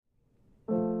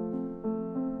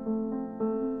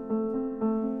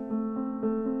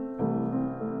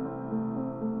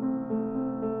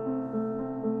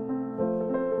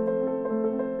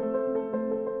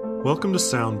Welcome to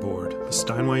Soundboard, the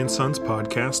Steinway & Sons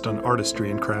podcast on artistry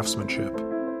and craftsmanship.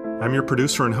 I'm your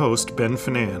producer and host, Ben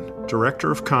Finan, Director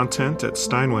of Content at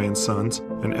Steinway & Sons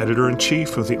and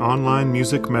Editor-in-Chief of the online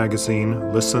music magazine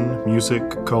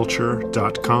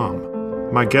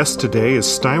listenmusicculture.com. My guest today is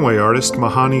Steinway artist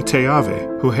Mahani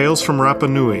Teave, who hails from Rapa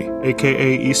Nui,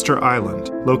 aka Easter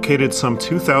Island, located some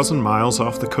 2,000 miles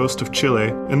off the coast of Chile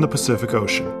in the Pacific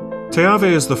Ocean.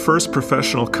 Teave is the first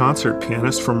professional concert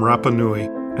pianist from Rapa Nui,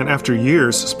 and after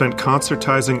years spent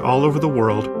concertizing all over the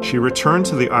world, she returned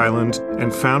to the island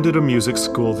and founded a music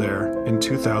school there in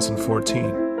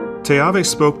 2014. Teave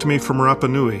spoke to me from Rapa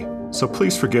Nui, so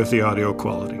please forgive the audio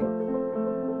quality.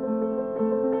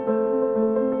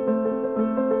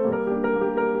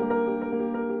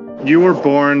 You were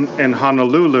born in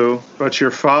Honolulu, but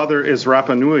your father is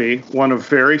Rapa Nui, one of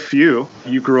very few.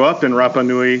 You grew up in Rapa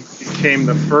Nui, became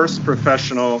the first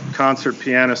professional concert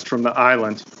pianist from the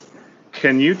island.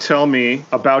 Can you tell me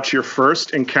about your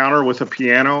first encounter with a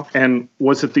piano, and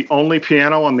was it the only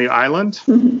piano on the island?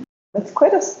 That's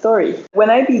quite a story. When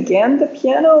I began the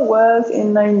piano was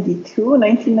in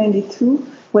 1992,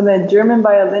 when a German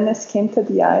violinist came to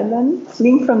the island,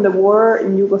 fleeing from the war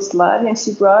in Yugoslavia, and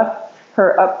she brought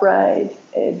her upright,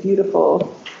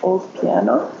 beautiful old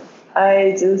piano.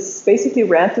 I just basically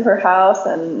ran to her house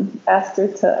and asked her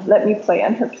to let me play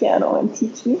on her piano and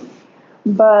teach me.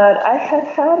 But I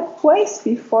had twice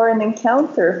before an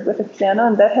encounter with a piano,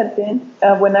 and that had been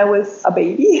when I was a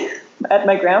baby at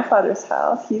my grandfather's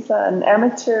house. He's an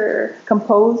amateur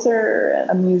composer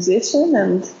and a musician,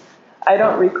 and I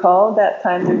don't recall that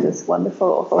time. They're just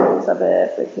wonderful photos of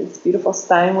it with his beautiful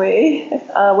Steinway.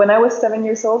 When I was 7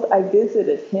 years old, I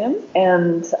visited him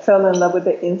and fell in love with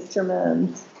the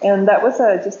instrument. And that was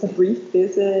just a brief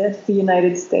visit to the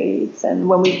United States. And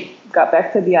when we got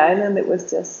back to the island, it was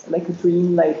just like a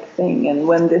dream-like thing. And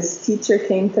when this teacher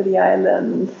came to the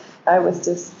island, I was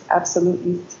just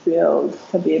absolutely thrilled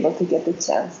to be able to get the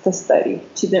chance to study.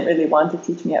 She didn't really want to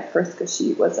teach me at first because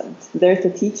she wasn't there to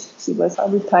teach. She was a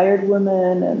retired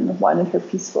woman and wanted her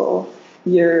peaceful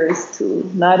years to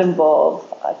not involve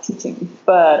teaching.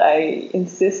 But I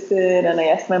insisted, and I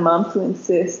asked my mom to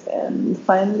insist, and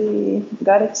finally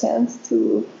got a chance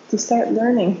to start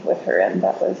learning with her. And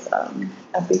that was a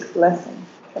big blessing,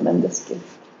 tremendous gift.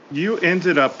 You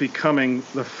ended up becoming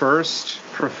the first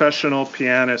professional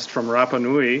pianist from Rapa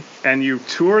Nui, and you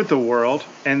toured the world,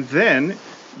 and then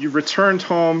you returned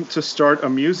home to start a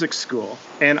music school.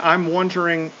 And I'm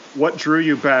wondering what drew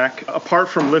you back, apart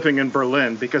from living in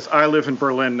Berlin, because I live in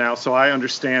Berlin now, so I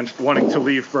understand wanting to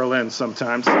leave Berlin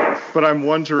sometimes. But I'm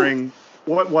wondering,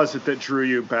 what was it that drew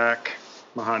you back,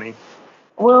 Mahani?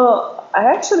 Well, I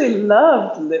actually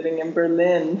loved living in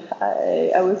Berlin.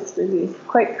 I was really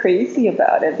quite crazy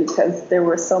about it because there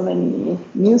were so many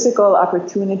musical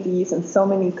opportunities and so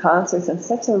many concerts and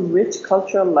such a rich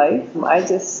cultural life. I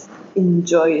just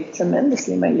enjoyed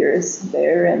tremendously my years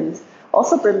there. And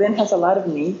also Berlin has a lot of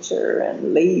nature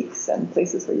and lakes and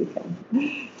places where you can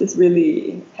just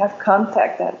really have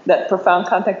contact, that profound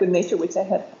contact with nature, which I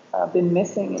had been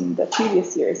missing in the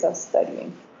previous years of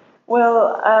studying.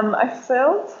 Well, I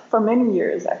felt for many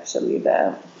years, actually,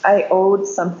 that I owed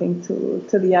something to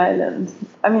the island.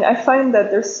 I mean, I find that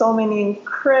there's so many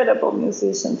incredible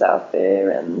musicians out there,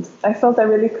 and I felt I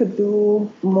really could do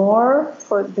more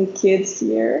for the kids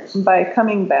here by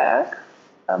coming back.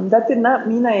 That did not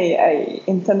mean I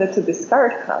intended to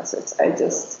discard concerts. I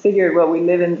just figured, well, we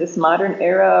live in this modern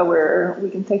era where we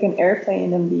can take an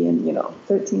airplane and be in,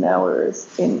 13 hours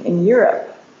in Europe.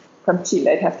 From Chile,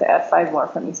 I'd have to add 5 more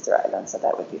from Easter Island, so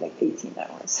that would be like 18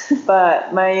 hours.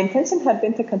 But my intention had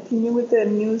been to continue with the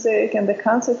music and the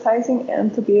concertizing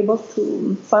and to be able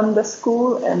to fund the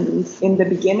school, and in the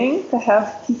beginning to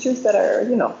have teachers that are,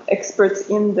 experts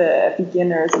in the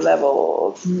beginners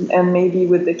level, and maybe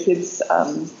with the kids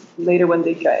later when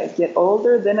they get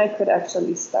older, then I could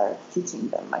actually start teaching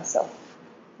them myself.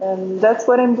 And that's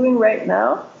what I'm doing right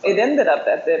now. It ended up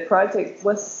that the project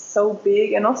was so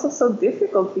big and also so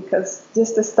difficult because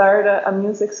just to start a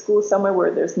music school somewhere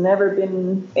where there's never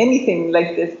been anything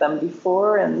like this done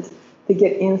before, and to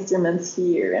get instruments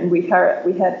here. And we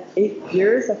had 8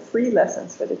 years of free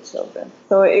lessons for the children.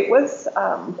 So it was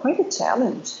quite a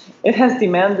challenge. It has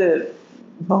demanded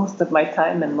most of my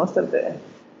time and most of the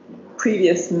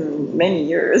previous many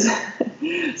years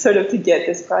sort of to get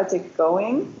this project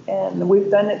going. And we've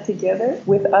done it together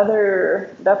with other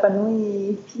Rapa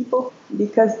Nui people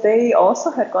because they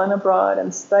also had gone abroad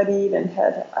and studied and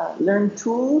had learned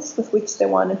tools with which they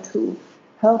wanted to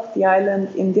help the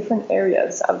island in different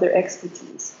areas of their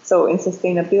expertise. So in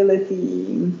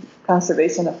sustainability,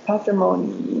 conservation of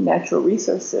patrimony, natural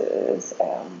resources,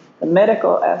 the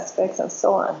medical aspects, and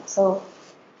so on. So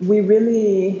we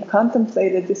really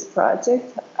contemplated this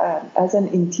project as an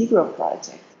integral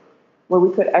project where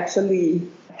we could actually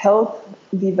help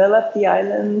develop the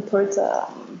island towards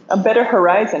a better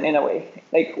horizon in a way.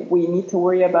 Like, we need to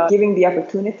worry about giving the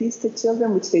opportunities to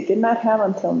children, which they did not have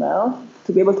until now,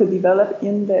 to be able to develop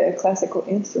in the classical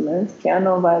instruments,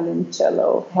 piano, violin,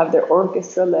 cello, have their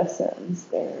orchestra lessons,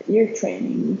 their ear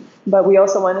training. But we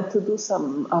also wanted to do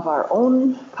some of our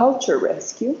own culture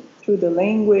rescue through the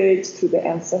language, through the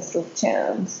ancestral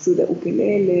chants, through the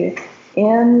ukulele,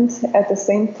 and at the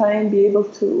same time be able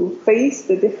to face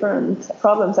the different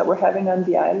problems that we're having on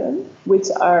the island, which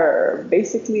are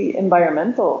basically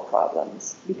environmental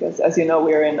problems. Because, as you know,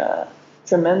 we're in a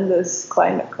tremendous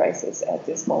climate crisis at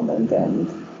this moment, and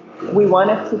we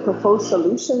wanted to propose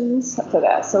solutions to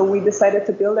that. So we decided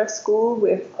to build our school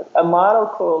with a model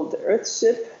called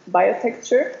Earthship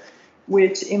Biotecture,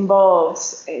 which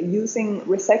involves using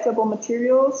recyclable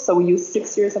materials. So we use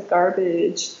 6 years of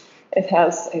garbage. It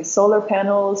has solar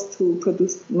panels to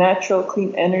produce natural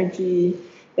clean energy.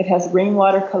 It has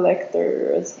rainwater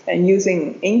collectors, and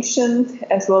using ancient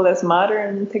as well as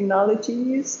modern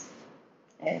technologies,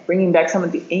 and bringing back some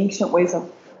of the ancient ways of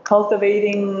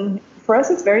cultivating. For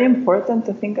us, it's very important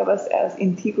to think of us as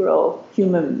integral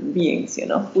human beings.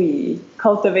 We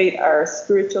cultivate our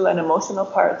spiritual and emotional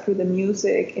part through the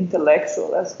music,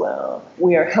 intellectual as well.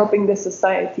 We are helping the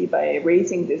society by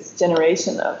raising this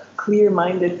generation of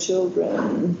clear-minded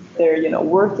children. They're,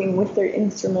 working with their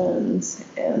instruments,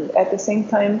 and at the same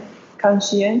time,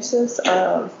 conscientious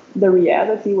of the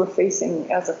reality we're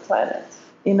facing as a planet.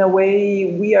 In a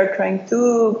way, we are trying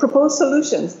to propose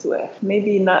solutions to it.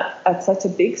 Maybe not at such a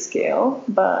big scale,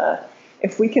 but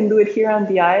if we can do it here on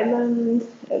the island,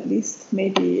 at least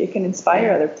maybe it can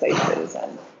inspire other places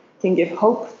and can give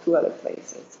hope to other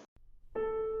places.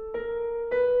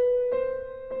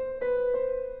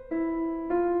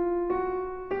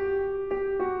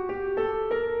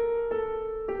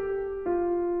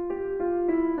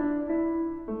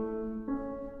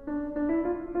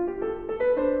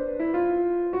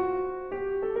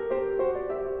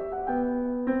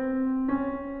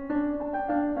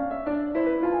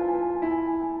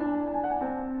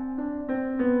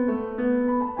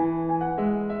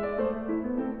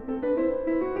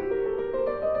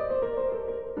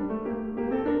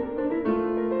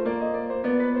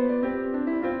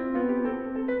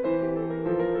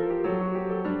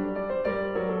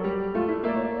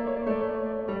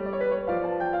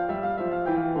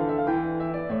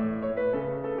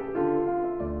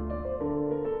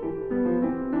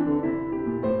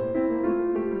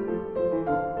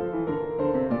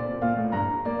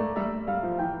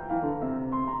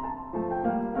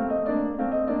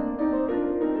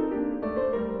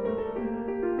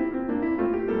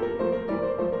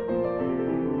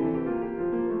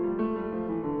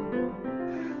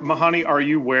 Mahani, are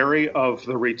you wary of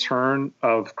the return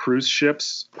of cruise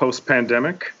ships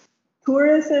post-pandemic?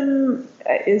 Tourism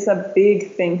is a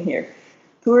big thing here.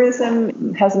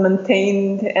 Tourism has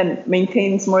maintained and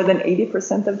maintains more than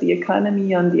 80% of the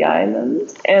economy on the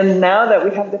island. And now that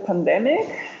we have the pandemic,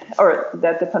 or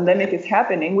that the pandemic is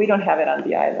happening, we don't have it on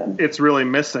the island. It's really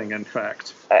missing, in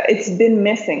fact. It's been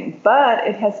missing, but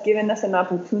it has given us an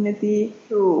opportunity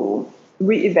to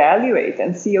reevaluate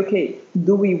and see, okay,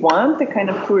 do we want the kind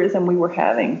of tourism we were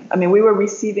having? I mean, we were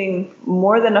receiving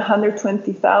more than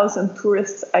 120,000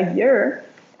 tourists a year.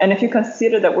 And if you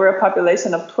consider that we're a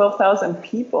population of 12,000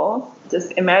 people,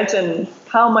 just imagine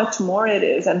how much more it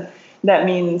is. And that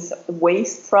means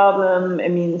waste problem. It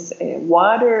means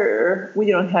water. We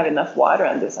don't have enough water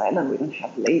on this island. We don't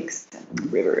have lakes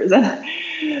and rivers.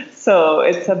 So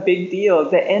it's a big deal.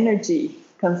 The energy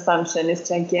consumption is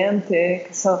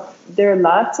gigantic. So there are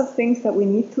lots of things that we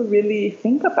need to really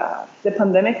think about. The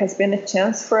pandemic has been a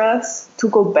chance for us to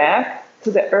go back to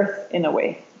the earth in a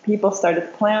way. People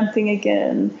started planting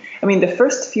again. I mean, the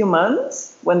first few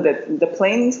months when the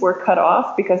planes were cut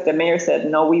off because the mayor said,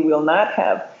 no, we will not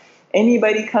have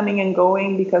anybody coming and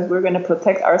going because we're going to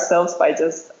protect ourselves by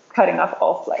just cutting off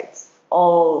all flights,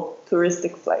 all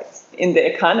touristic flights. In the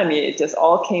economy, it just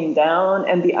all came down,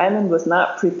 and the island was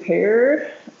not prepared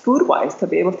food-wise to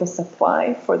be able to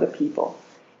supply for the people.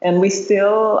 And we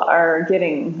still are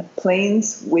getting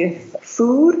planes with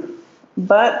food,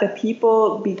 but the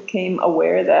people became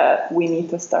aware that we need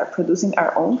to start producing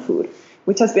our own food,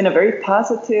 which has been a very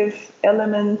positive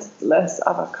element, less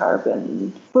of a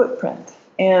carbon footprint.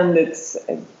 And it's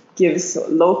gives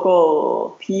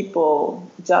local people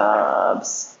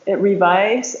jobs. It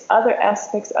revives other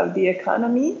aspects of the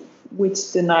economy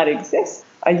which did not exist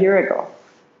a year ago.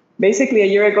 Basically, a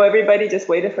year ago, everybody just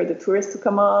waited for the tourists to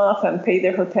come off and pay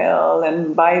their hotel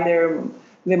and buy their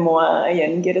moai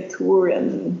and get a tour,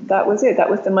 and that was it. That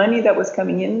was the money that was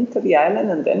coming into the island,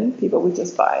 and then people would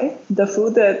just buy the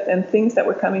food and things that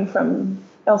were coming from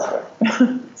elsewhere.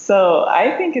 So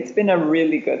I think it's been a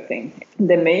really good thing.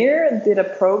 The mayor did a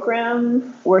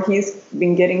program where he's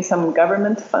been getting some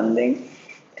government funding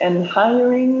and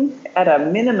hiring at a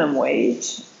minimum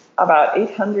wage about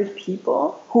 800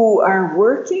 people who are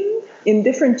working in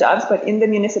different jobs, but in the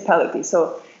municipality.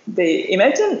 So they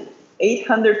imagine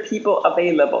 800 people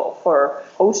available for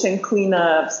ocean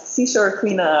cleanups, seashore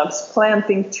cleanups,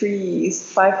 planting trees,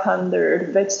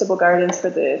 500 vegetable gardens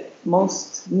for the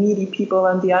most needy people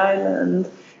on the island,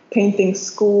 painting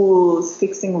schools,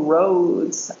 fixing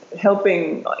roads,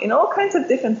 helping in all kinds of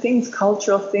different things,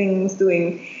 cultural things,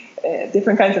 doing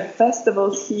different kinds of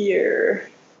festivals here.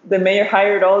 The mayor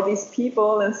hired all these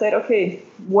people and said, okay,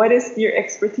 what is your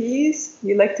expertise?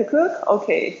 You like to cook?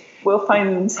 Okay, we'll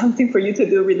find something for you to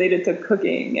do related to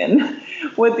cooking. And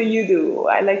what do you do?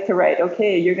 I like to write.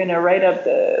 Okay, you're going to write up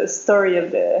the story of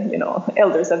the,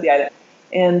 elders of the island.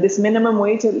 And this minimum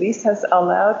wage at least has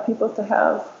allowed people to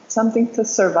have something to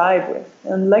survive with.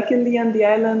 And luckily on the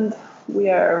island, we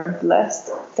are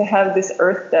blessed to have this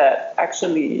earth that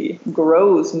actually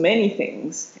grows many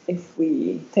things. If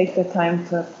we take the time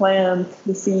to plant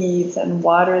the seeds and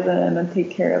water them and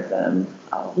take care of them,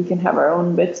 we can have our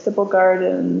own vegetable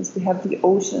gardens. We have the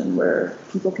ocean where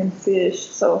people can fish.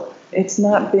 So it's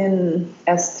not been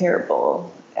as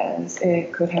terrible as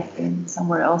it could have been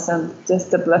somewhere else. And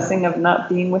just the blessing of not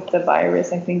being with the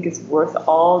virus, I think, is worth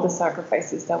all the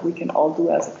sacrifices that we can all do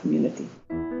as a community.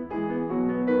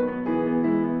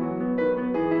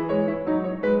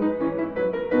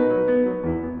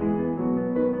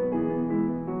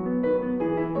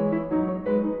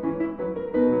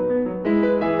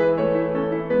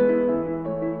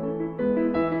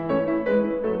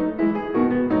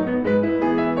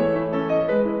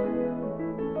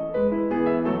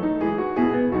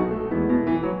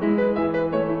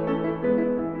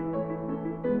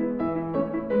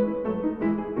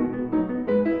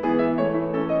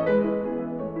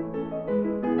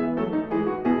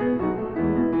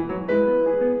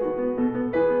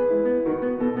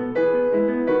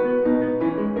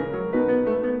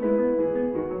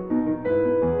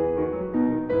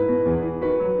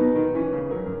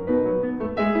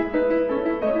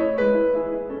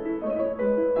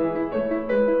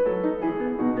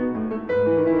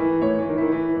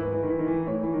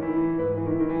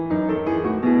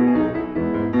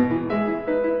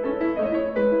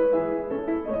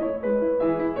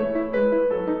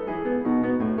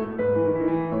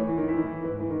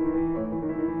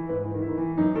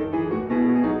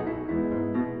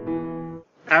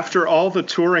 After all the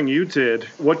touring you did,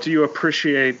 what do you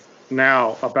appreciate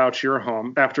now about your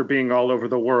home after being all over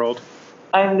the world?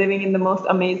 I'm living in the most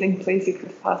amazing place you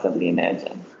could possibly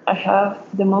imagine. I have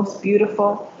the most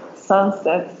beautiful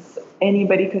sunsets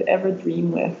anybody could ever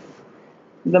dream with.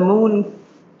 The moon,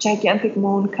 gigantic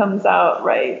moon, comes out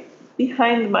right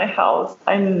behind my house.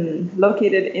 I'm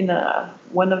located in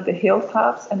one of the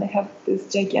hilltops, and I have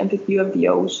this gigantic view of the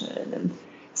ocean and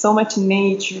so much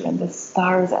nature and the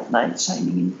stars at night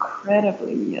shining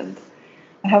incredibly. And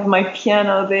I have my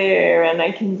piano there, and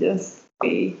I can just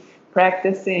be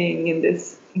practicing in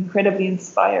this incredibly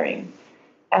inspiring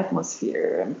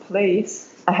atmosphere and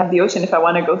place. I have the ocean if I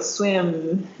want to go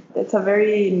swim. It's a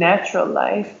very natural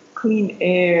life, clean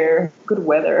air, good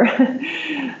weather.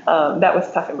 That was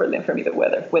tough in Berlin for me, the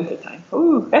weather, wintertime.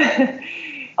 Ooh.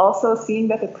 Also, seeing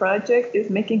that the project is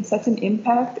making such an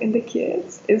impact in the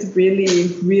kids is really,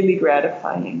 really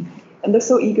gratifying. And they're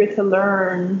so eager to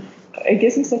learn. It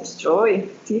gives me such joy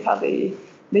to see how they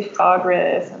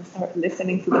progress and start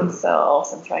listening to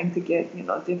themselves and trying to get,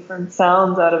 different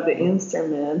sounds out of the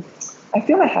instrument. I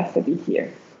feel I have to be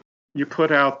here. You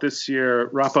put out this year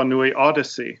Rapa Nui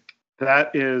Odyssey.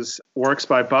 That is works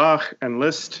by Bach and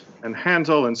Liszt and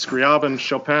Handel and Scriabin,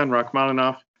 Chopin,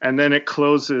 Rachmaninoff. And then it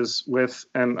closes with,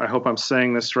 and I hope I'm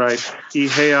saying this right,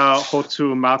 Ihea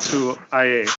Hotu Matu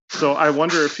Aye. So I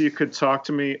wonder if you could talk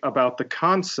to me about the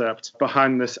concept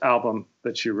behind this album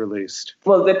that you released.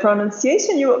 Well, the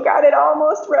pronunciation, you got it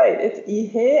almost right. It's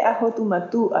Ihea Hotu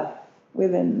Matu Aye,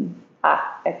 with an A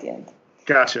at the end.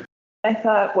 Gotcha. I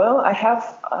thought, well, I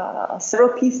have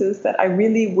several pieces that I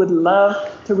really would love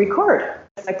to record.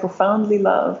 I profoundly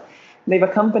love. They've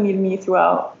accompanied me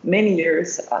throughout many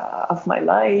years of my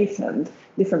life, and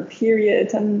different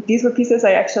periods. And these were pieces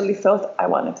I actually felt I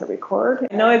wanted to record.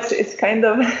 I know it's kind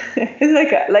of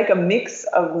it's like a mix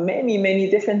of many, many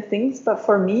different things, but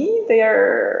for me,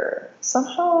 they're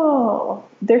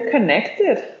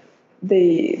connected.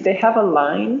 They have a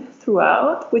line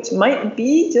throughout, which might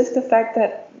be just the fact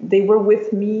that they were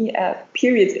with me at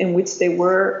periods in which they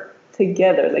were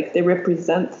together, like they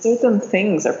represent certain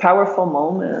things or powerful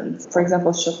moments. For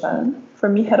example, Chopin, for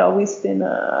me, had always been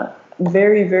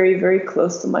very, very, very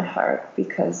close to my heart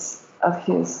because of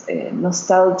his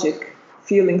nostalgic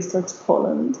feelings towards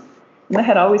Poland. And I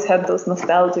had always had those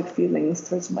nostalgic feelings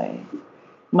towards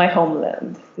my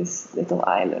homeland, this little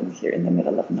island here in the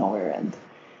middle of nowhere.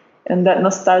 And that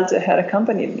nostalgia had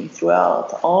accompanied me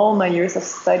throughout all my years of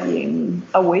studying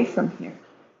away from here.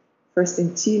 First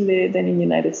in Chile, then in the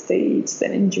United States,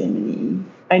 then in Germany.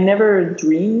 I never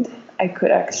dreamed I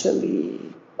could actually,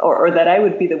 or that I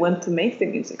would be the one to make the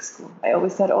music school. I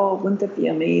always thought, oh, wouldn't it be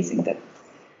amazing that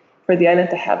for the island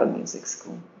to have a music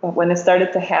school? But when it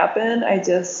started to happen, I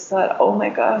just thought, oh my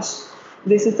gosh,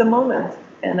 this is the moment.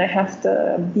 And I have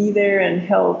to be there and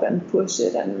help and push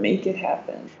it and make it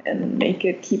happen and make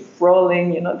it keep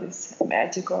rolling, this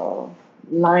magical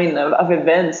line of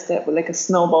events that were like a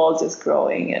snowball just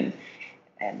growing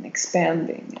and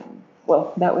expanding. And,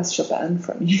 well, that was Chopin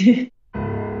for me.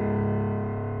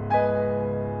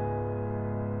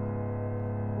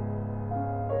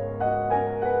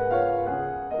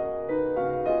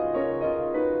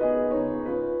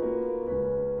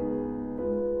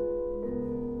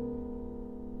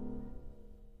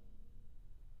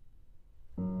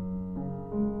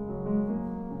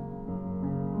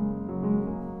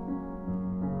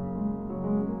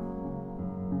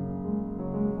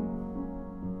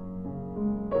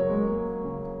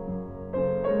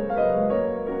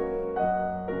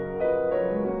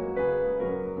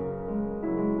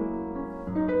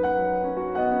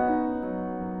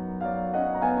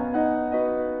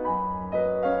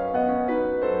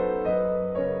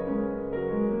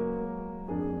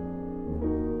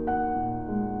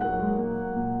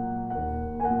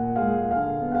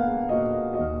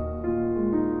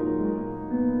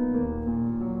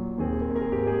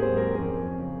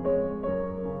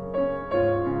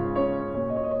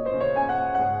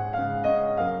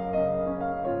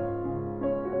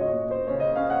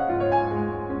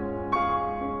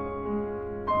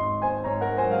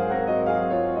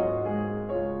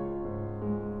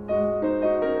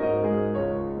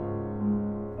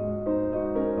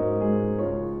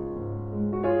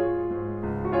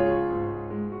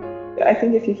 I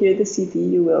think if you hear the CD,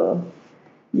 you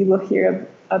will hear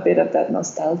a bit of that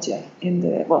nostalgia in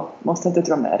most of the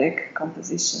dramatic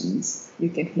compositions you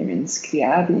can hear in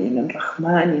Scriabin and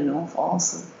Rachmaninoff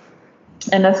also.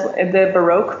 And the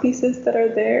Baroque pieces that are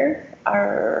there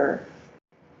are,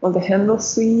 the Handel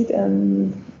Suite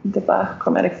and the Bach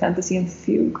Chromatic Fantasy and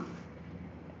Fugue.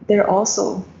 They're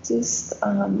also just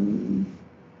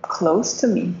close to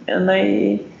me. And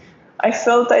I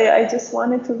felt I just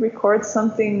wanted to record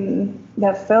something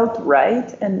that felt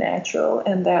right and natural,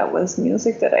 and that was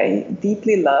music that I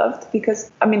deeply loved.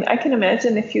 Because, I can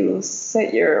imagine if you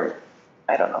set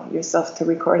yourself to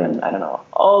record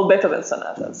all Beethoven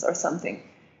sonatas or something.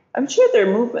 I'm sure there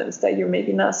are movements that you're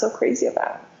maybe not so crazy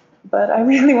about. But I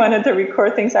really wanted to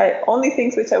record things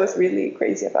which I was really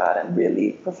crazy about and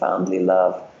really profoundly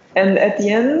love. And at the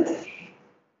end,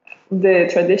 the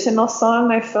traditional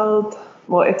song, I felt,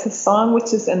 it's a song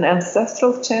which is an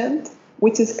ancestral chant,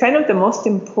 which is kind of the most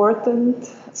important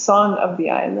song of the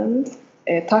island.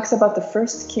 It talks about the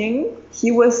first king.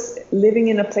 He was living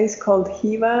in a place called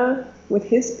Hiva with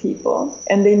his people,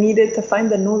 and they needed to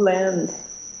find a new land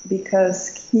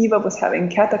because Hiva was having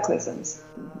cataclysms.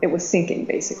 It was sinking,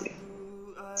 basically.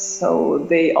 So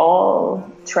they all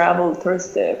traveled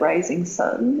towards the rising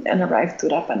sun and arrived to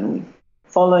Rapa Nui,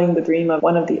 following the dream of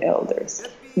one of the elders.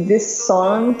 This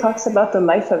song talks about the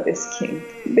life of this king,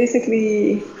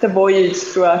 basically the voyage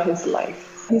throughout his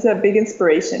life. He's a big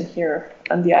inspiration here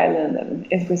on the island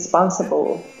and is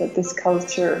responsible that this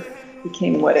culture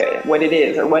became what it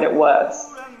is or what it was.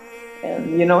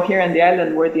 And here on the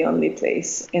island, we're the only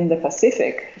place in the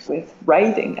Pacific with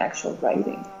actual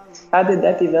writing. How did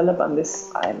that develop on this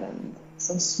island,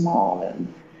 so small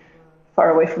and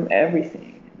far away from everything?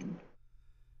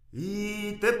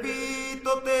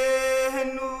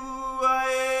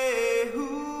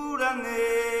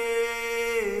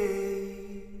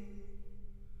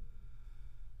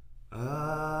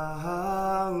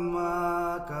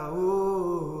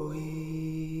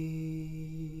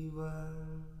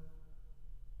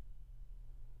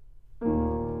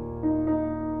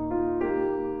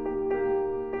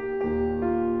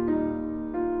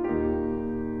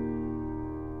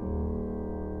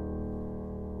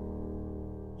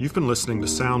 You've been listening to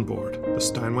Soundboard, the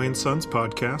Steinway & Sons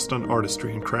podcast on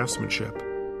artistry and craftsmanship.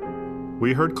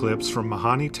 We heard clips from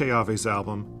Mahani Teave's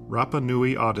album Rapa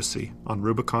Nui Odyssey on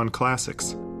Rubicon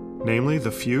Classics, namely the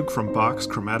fugue from Bach's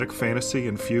Chromatic Fantasy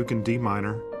and Fugue in D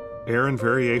minor, air and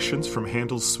variations from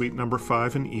Handel's Suite No.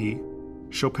 5 in E,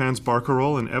 Chopin's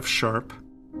Barcarolle in F sharp,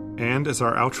 and as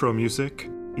our outro music,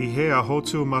 Ihe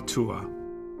Ahotu Matua.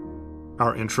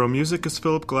 Our intro music is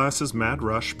Philip Glass's Mad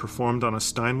Rush, performed on a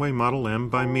Steinway Model M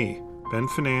by me, Ben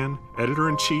Finan,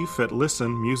 editor-in-chief at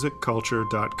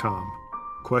listenmusicculture.com.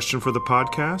 Question for the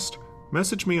podcast?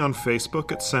 Message me on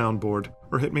Facebook at Soundboard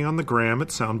or hit me on the gram at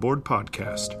Soundboard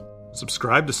Podcast.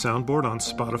 Subscribe to Soundboard on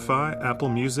Spotify, Apple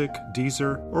Music,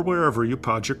 Deezer, or wherever you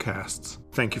pod your casts.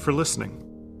 Thank you for listening.